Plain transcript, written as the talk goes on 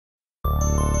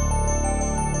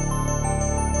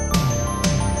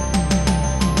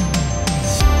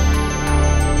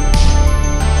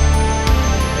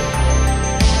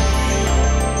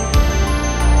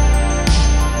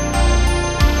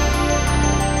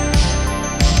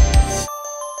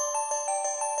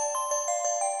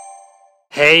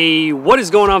Hey, what is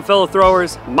going on, fellow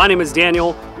throwers? My name is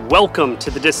Daniel. Welcome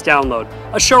to the Disc Download,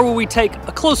 a show where we take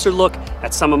a closer look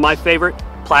at some of my favorite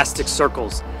plastic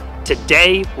circles.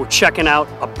 Today, we're checking out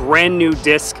a brand new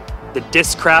disc, the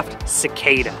Discraft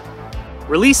Cicada.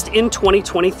 Released in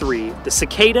 2023, the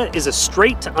Cicada is a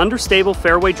straight to understable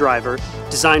fairway driver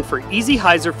designed for easy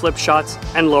hyzer flip shots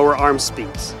and lower arm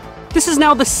speeds. This is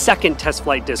now the second test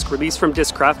flight disc released from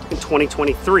Discraft in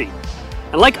 2023.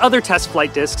 And like other test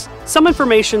flight discs, some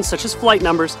information such as flight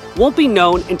numbers won't be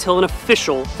known until an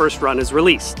official first run is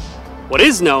released. What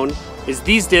is known is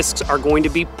these discs are going to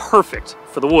be perfect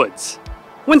for the woods.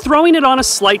 When throwing it on a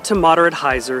slight to moderate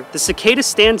hyzer, the Cicada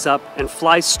stands up and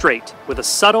flies straight with a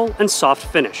subtle and soft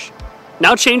finish.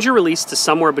 Now change your release to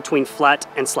somewhere between flat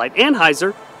and slight and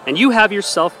hyzer, and you have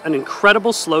yourself an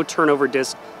incredible slow turnover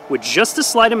disc with just a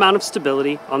slight amount of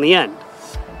stability on the end.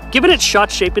 Given its shot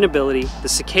shaping ability, the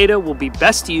Cicada will be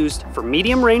best used for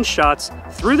medium range shots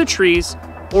through the trees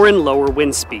or in lower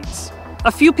wind speeds.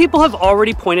 A few people have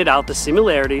already pointed out the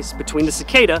similarities between the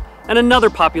Cicada and another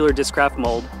popular Discraft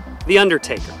mold, the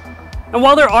Undertaker. And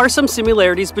while there are some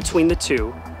similarities between the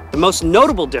two, the most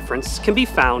notable difference can be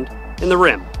found in the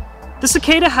rim. The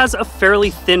Cicada has a fairly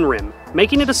thin rim,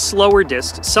 making it a slower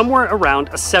disc somewhere around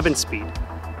a 7-speed.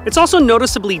 It's also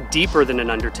noticeably deeper than an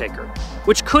Undertaker,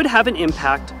 which could have an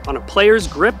impact on a player's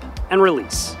grip and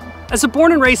release. As a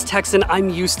born and raised Texan, I'm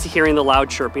used to hearing the loud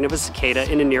chirping of a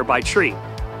cicada in a nearby tree.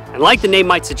 And like the name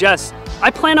might suggest,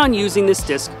 I plan on using this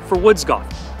disc for woods golf,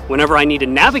 whenever I need to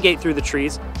navigate through the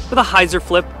trees with a hyzer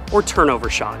flip or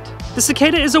turnover shot. The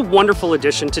Cicada is a wonderful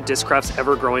addition to Discraft's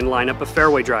ever-growing lineup of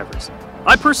fairway drivers.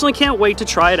 I personally can't wait to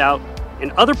try it out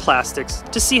in other plastics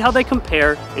to see how they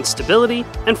compare in stability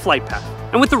and flight path.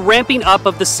 And with the ramping up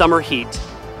of the summer heat,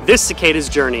 this Cicada's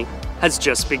journey has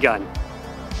just begun.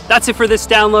 That's it for this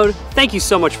download. Thank you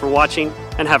so much for watching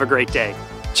and have a great day.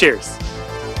 Cheers.